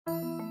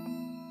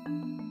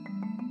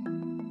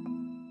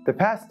The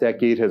past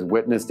decade has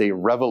witnessed a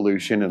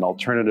revolution in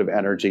alternative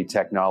energy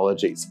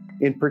technologies.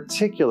 In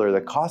particular, the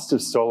cost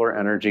of solar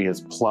energy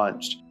has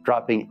plunged,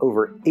 dropping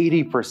over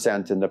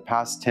 80% in the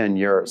past 10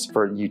 years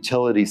for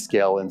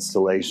utility-scale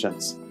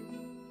installations.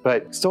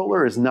 But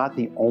solar is not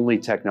the only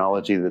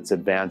technology that's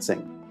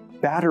advancing.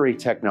 Battery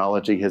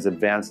technology has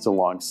advanced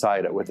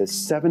alongside it with a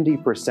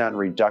 70%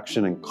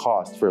 reduction in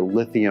cost for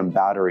lithium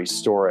battery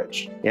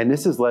storage. And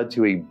this has led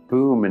to a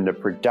boom in the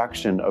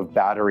production of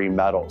battery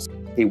metals,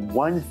 a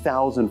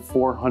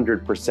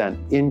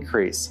 1,400%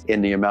 increase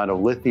in the amount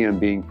of lithium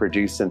being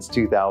produced since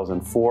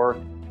 2004,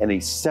 and a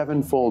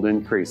 7-fold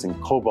increase in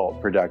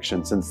cobalt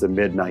production since the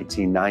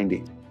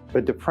mid-1990s.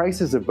 But the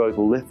prices of both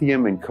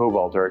lithium and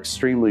cobalt are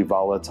extremely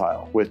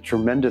volatile, with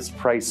tremendous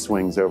price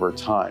swings over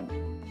time.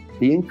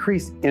 The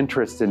increased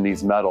interest in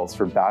these metals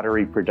for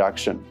battery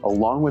production,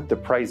 along with the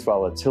price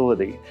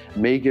volatility,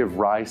 may give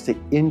rise to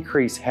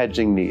increased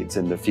hedging needs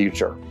in the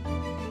future.